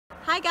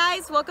Hi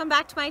guys, welcome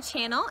back to my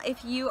channel.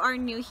 If you are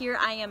new here,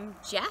 I am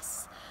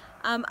Jess.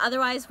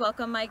 Otherwise,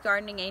 welcome my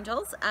gardening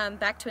angels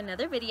back to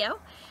another video.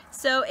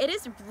 So it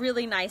is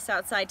really nice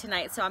outside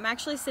tonight, so I'm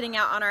actually sitting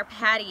out on our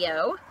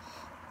patio.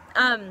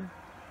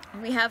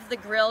 We have the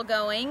grill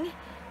going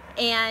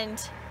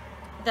and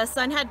the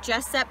sun had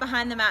just set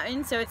behind the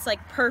mountain, so it's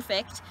like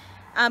perfect.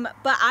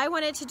 But I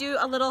wanted to do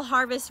a little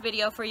harvest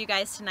video for you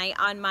guys tonight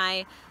on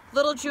my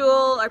little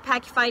jewel or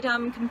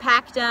Pachyphytum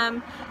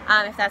compactum.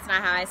 If that's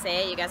not how I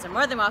say it, you guys are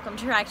more than welcome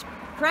to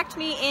correct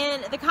me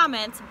in the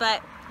comments,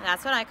 but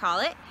that's what I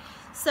call it.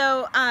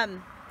 So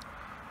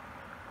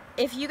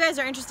if you guys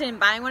are interested in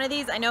buying one of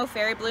these, I know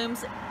Fairy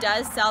Blooms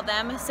does sell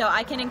them, so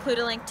I can include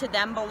a link to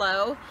them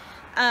below.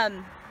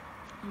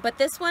 But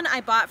this one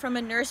I bought from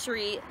a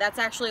nursery that's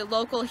actually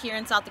local here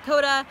in South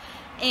Dakota,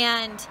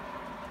 and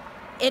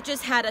it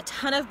just had a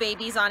ton of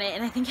babies on it,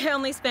 and I think I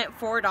only spent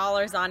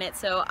 $4 on it,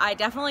 so I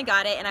definitely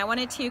got it. And I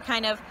wanted to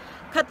kind of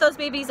cut those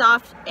babies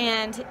off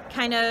and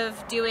kind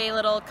of do a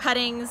little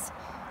cuttings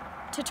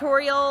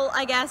tutorial,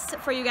 I guess,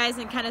 for you guys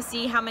and kind of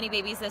see how many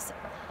babies this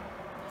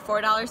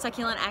 $4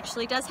 succulent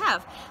actually does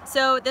have.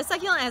 So this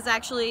succulent has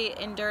actually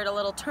endured a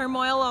little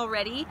turmoil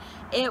already.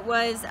 It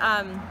was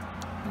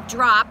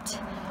dropped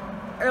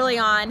early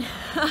on,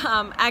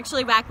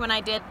 actually back when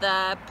I did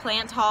the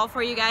plant haul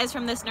for you guys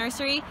from this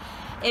nursery.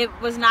 It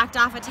was knocked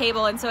off a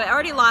table, and so it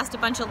already lost a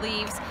bunch of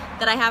leaves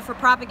that I have for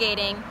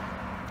propagating,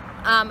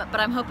 but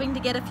I'm hoping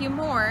to get a few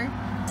more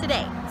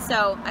today.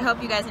 So I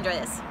hope you guys enjoy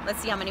this. Let's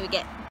see how many we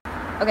get.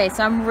 Okay,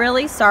 so I'm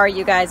really sorry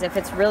you guys if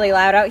it's really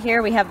loud out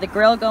here. We have the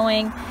grill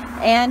going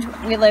and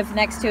we live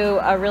next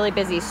to a really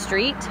busy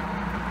street,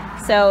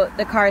 so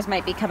the cars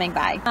might be coming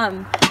by.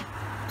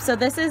 So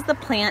this is the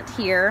plant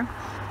here.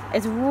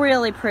 It's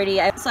really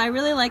pretty. So I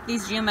really like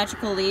these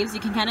geometrical leaves.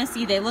 You can kind of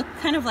see they look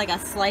kind of like a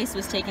slice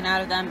was taken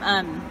out of them.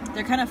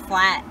 They're kind of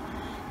flat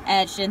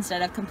edged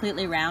instead of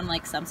completely round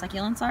like some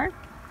succulents are.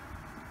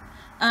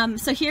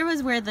 So here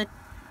was where the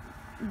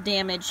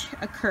damage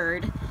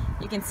occurred.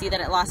 You can see that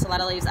it lost a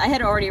lot of leaves. I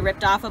had already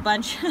ripped off a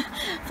bunch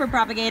for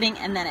propagating,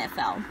 and then it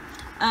fell.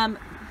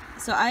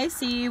 So I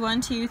see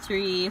 1, 2,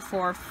 3,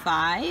 4,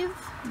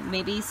 5,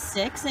 maybe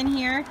 6 in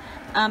here.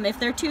 If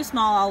they're too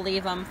small, I'll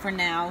leave them for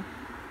now.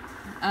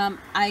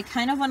 I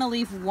kind of want to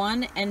leave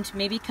one and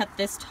maybe cut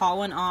this tall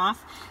one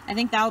off. I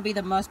think that will be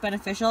the most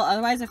beneficial.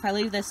 Otherwise, if I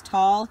leave this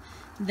tall,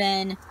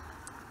 then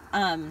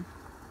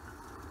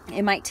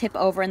it might tip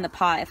over in the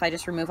pot if I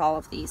just remove all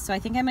of these. So I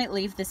think I might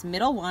leave this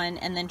middle one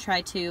and then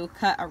try to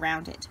cut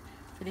around it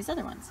for these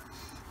other ones.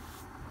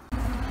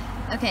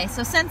 Okay,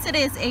 so since it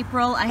is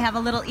April, I have a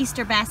little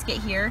Easter basket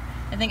here.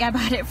 I think I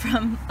bought it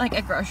from like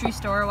a grocery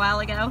store a while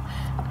ago.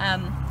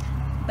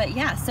 But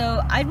yeah,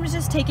 so I'm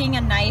just taking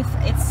a knife.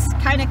 It's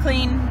kind of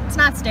clean. It's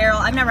not sterile.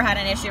 I've never had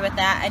an issue with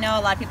that. I know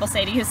a lot of people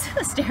say to use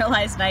a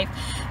sterilized knife,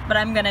 but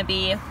I'm going to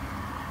be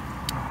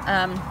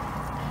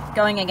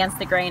going against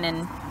the grain,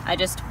 and I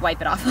just wipe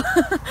it off.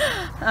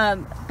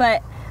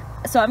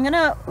 So I'm going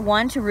to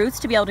want roots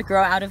to be able to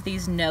grow out of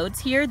these nodes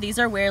here. These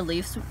are where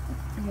leaves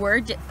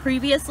were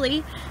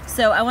previously.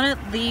 So I want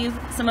to leave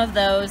some of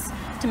those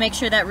to make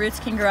sure that roots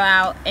can grow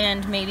out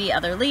and maybe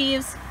other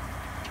leaves.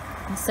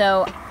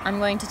 So I'm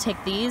going to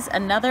take these.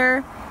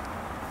 Another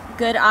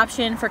good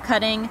option for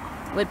cutting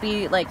would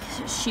be like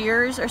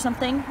shears or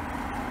something.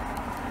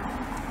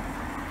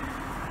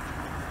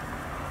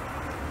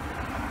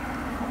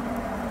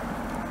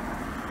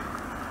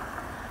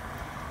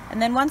 And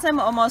then once I'm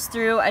almost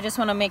through, I just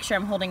want to make sure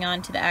I'm holding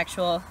on to the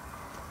actual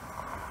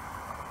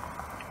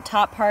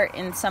top part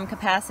in some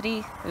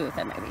capacity. Ooh,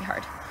 that might be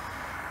hard.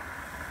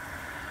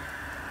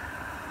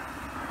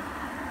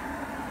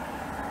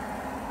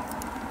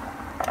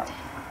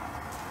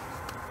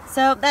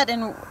 So that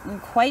didn't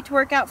quite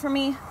work out for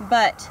me,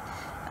 but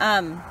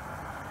I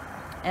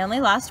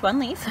only lost one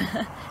leaf.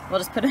 We'll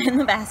just put it in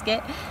the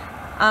basket.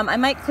 I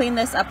might clean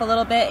this up a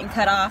little bit and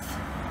cut off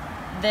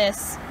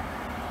this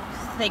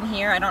thing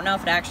here. I don't know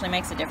if it actually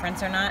makes a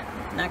difference or not.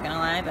 Not gonna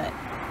lie, but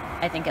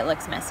I think it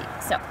looks messy.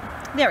 So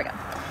there we go.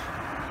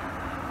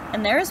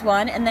 And there's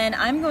one. And then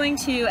I'm going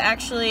to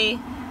actually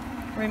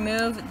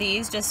remove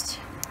these just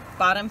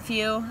bottom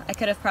few. I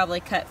could have probably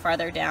cut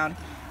farther down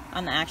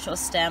on the actual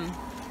stem,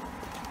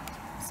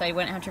 so I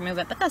wouldn't have to remove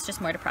it, but that's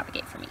just more to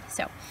propagate for me.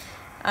 So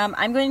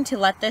I'm going to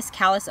let this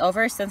callus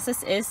over. Since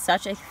this is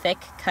such a thick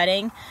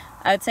cutting,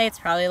 I would say it's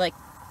probably like,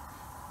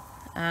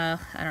 I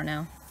don't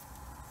know,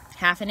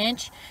 ½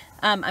 inch.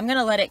 I'm going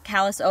to let it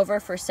callus over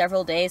for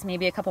several days,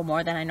 maybe a couple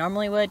more than I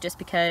normally would, just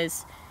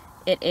because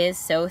it is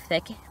so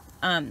thick.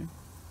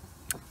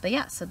 But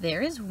yeah, so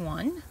there is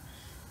one.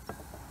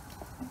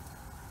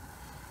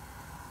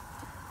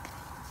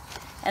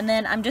 And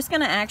then I'm just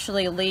going to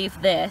actually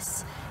leave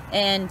this,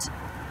 and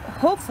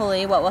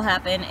hopefully what will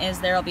happen is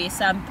there will be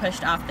some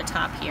pushed off the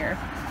top here.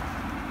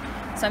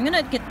 So I'm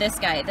gonna get this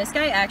guy. This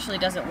guy actually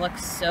doesn't look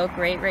so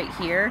great right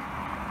here.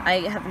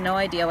 I have no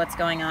idea what's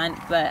going on,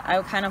 but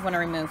I kind of want to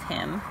remove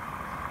him.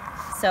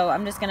 So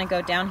I'm just gonna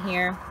go down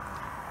here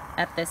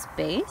at this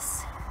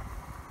base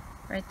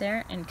right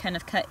there and kind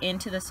of cut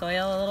into the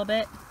soil a little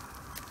bit.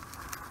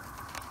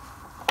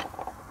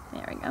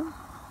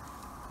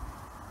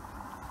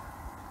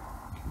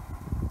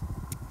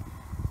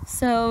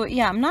 So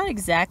yeah, I'm not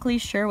exactly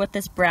sure what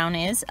this brown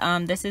is.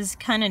 This is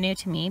kind of new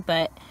to me,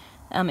 but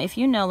if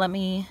you know, let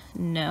me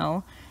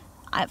know.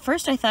 At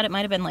first I thought it might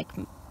have been like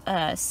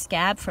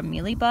scab from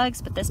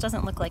mealybugs, but this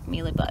doesn't look like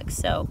mealybugs,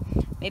 so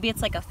maybe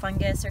it's like a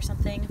fungus or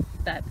something.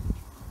 But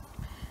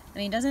I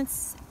mean,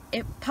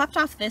 it popped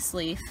off this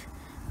leaf,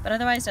 but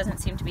otherwise doesn't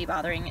seem to be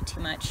bothering it too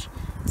much.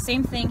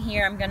 Same thing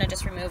here, I'm gonna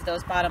just remove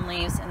those bottom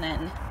leaves and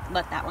then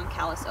let that one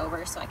callus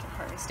over so I can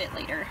harvest it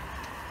later.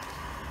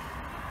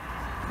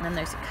 And then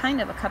there's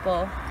kind of a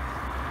couple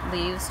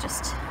leaves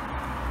just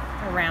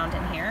around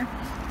in here.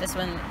 This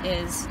one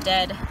is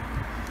dead,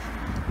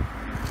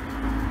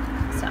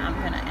 so I'm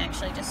gonna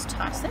actually just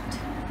toss it.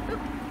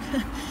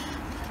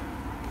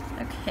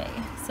 Okay,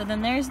 so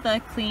then there's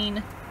the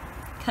clean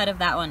cut of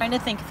that one. I'm trying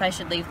to think if I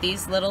should leave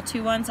these little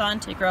two ones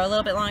on to grow a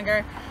little bit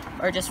longer,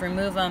 or just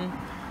remove them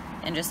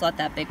and just let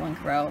that big one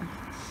grow,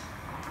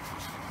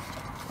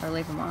 or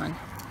leave them on.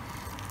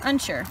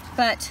 Unsure,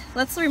 but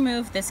let's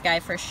remove this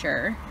guy for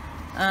sure.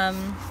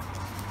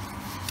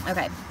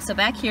 Okay, so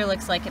back here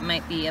looks like it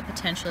might be a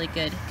potentially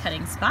good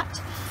cutting spot.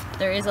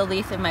 There is a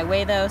leaf in my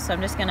way though, so I'm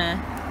just gonna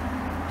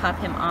pop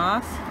him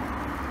off.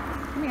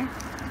 Come here.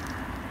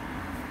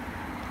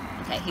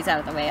 Okay, he's out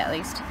of the way at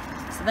least.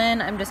 So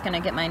then I'm just gonna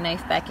get my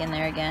knife back in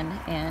there again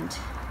and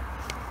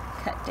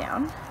cut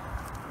down.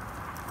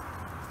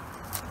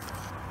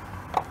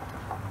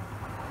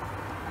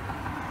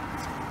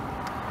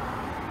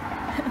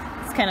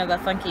 It's kind of a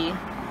funky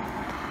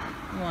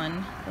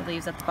one. The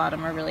leaves at the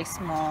bottom are really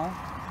small.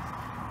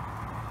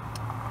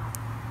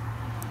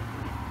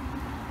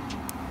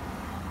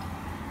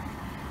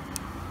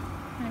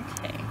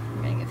 Okay,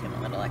 I'm gonna give him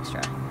a little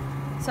extra.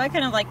 So I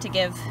kind of like to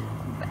give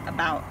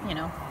about, you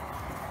know,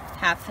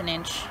 half an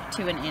inch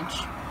to an inch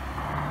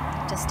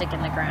to stick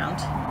in the ground.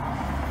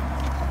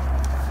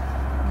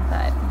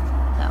 But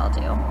that'll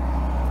do.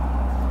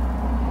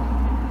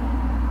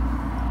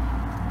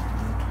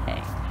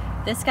 Okay,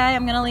 this guy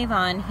I'm gonna leave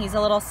on. He's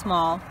a little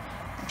small.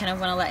 I kind of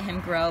want to let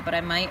him grow, but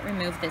I might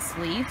remove this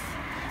leaf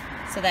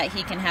so that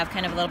he can have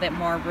kind of a little bit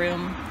more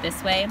room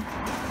this way.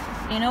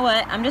 You know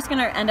what? I'm just going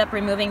to end up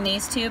removing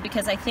these two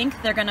because I think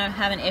they're going to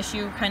have an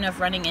issue kind of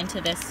running into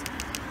this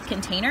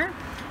container.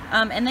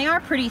 And they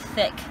are pretty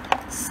thick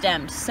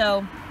stemmed,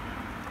 so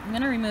I'm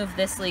going to remove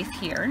this leaf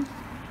here.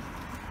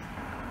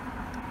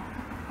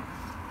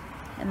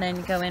 And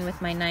then go in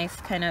with my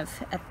knife kind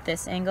of at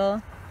this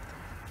angle.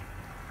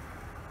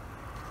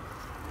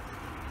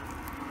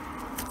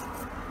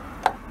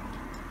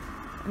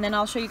 And then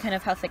I'll show you kind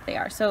of how thick they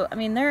are. So, I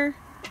mean, they're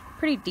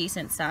pretty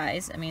decent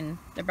size. I mean,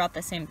 they're about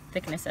the same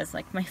thickness as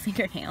like my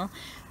fingernail.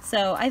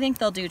 So I think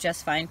they'll do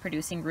just fine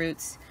producing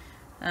roots.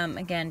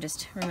 Again,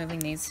 just removing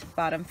these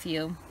bottom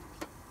few.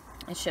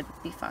 It should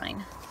be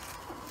fine.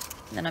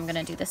 And then I'm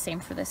gonna do the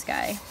same for this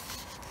guy.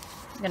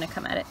 I'm gonna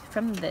come at it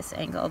from this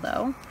angle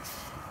though,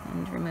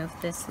 and remove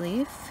this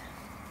leaf.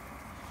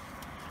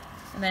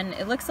 And then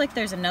it looks like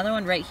there's another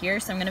one right here,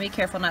 so I'm gonna be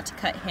careful not to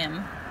cut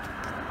him.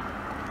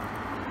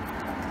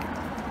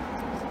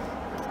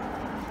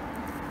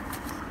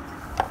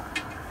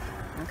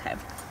 Okay,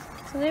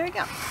 so there we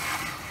go.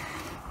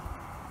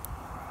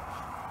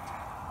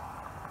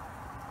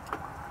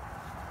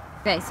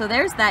 Okay, so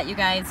there's that, you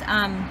guys.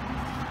 I'm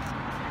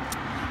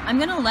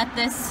gonna let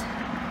this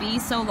be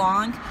so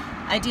long.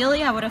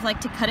 Ideally, I would have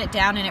liked to cut it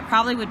down and it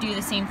probably would do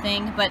the same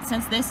thing, but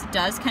since this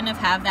does kind of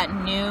have that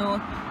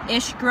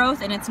new-ish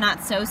growth and it's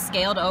not so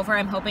scaled over,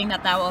 I'm hoping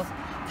that that will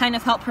kind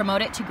of help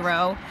promote it to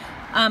grow.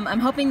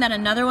 I'm hoping that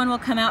another one will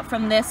come out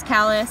from this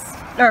callus,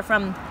 or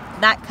from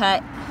that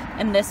cut,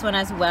 and this one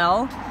as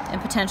well,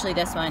 and potentially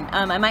this one.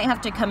 I might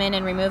have to come in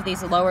and remove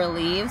these lower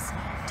leaves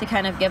to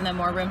kind of give them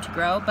more room to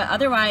grow, but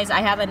otherwise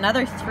I have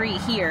another 3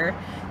 here,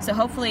 so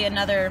hopefully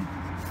another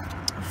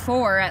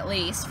 4 at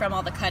least from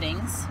all the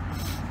cuttings,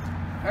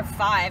 or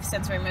 5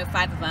 since we removed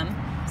 5 of them.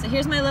 So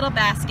here's my little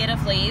basket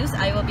of leaves.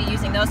 I will be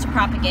using those to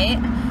propagate,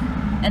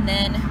 and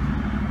then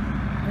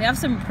we have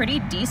some pretty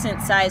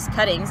decent sized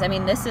cuttings. I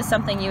mean, this is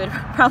something you would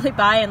probably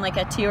buy in like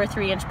a 2 or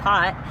 3 inch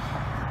pot.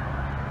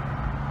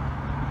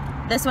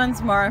 This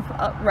one's more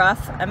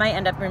rough. I might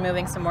end up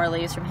removing some more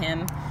leaves from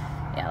him.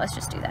 Yeah, let's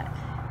just do that.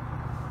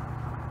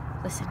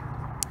 Listen.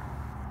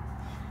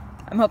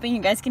 I'm hoping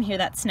you guys can hear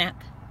that snap.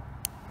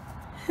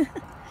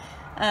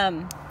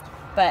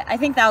 But I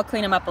think that'll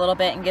clean them up a little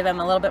bit and give them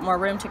a little bit more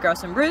room to grow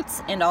some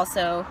roots and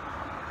also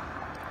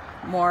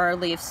more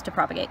leaves to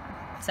propagate.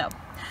 So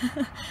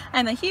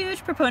I'm a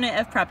huge proponent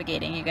of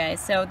propagating, you guys.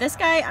 So this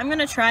guy, I'm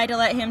gonna try to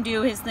let him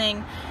do his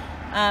thing,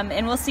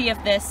 and we'll see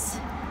if this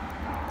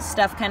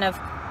stuff kind of,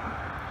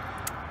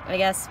 I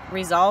guess,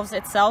 resolves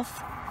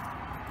itself.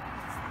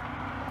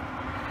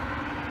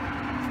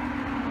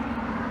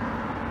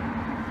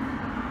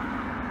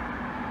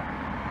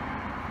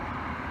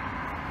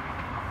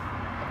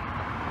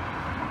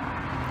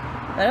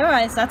 But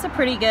otherwise, that's a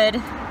pretty good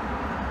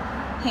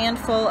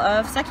handful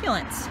of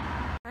succulents.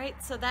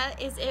 Alright, so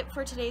that is it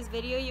for today's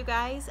video, you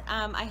guys.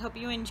 I hope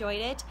you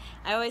enjoyed it.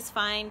 I always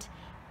find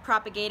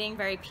propagating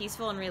very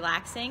peaceful and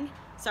relaxing.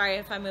 Sorry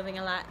if I'm moving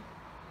a lot.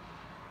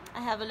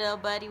 I have a little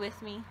buddy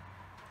with me.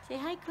 Say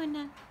hi,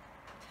 Kuna.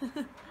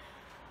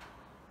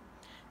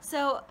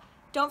 So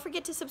don't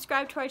forget to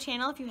subscribe to our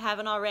channel if you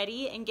haven't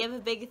already, and give a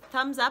big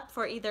thumbs up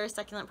for either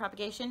Succulent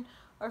Propagation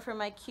or for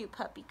my cute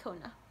puppy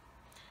Kona.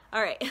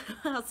 Alright,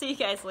 I'll see you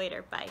guys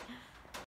later. Bye.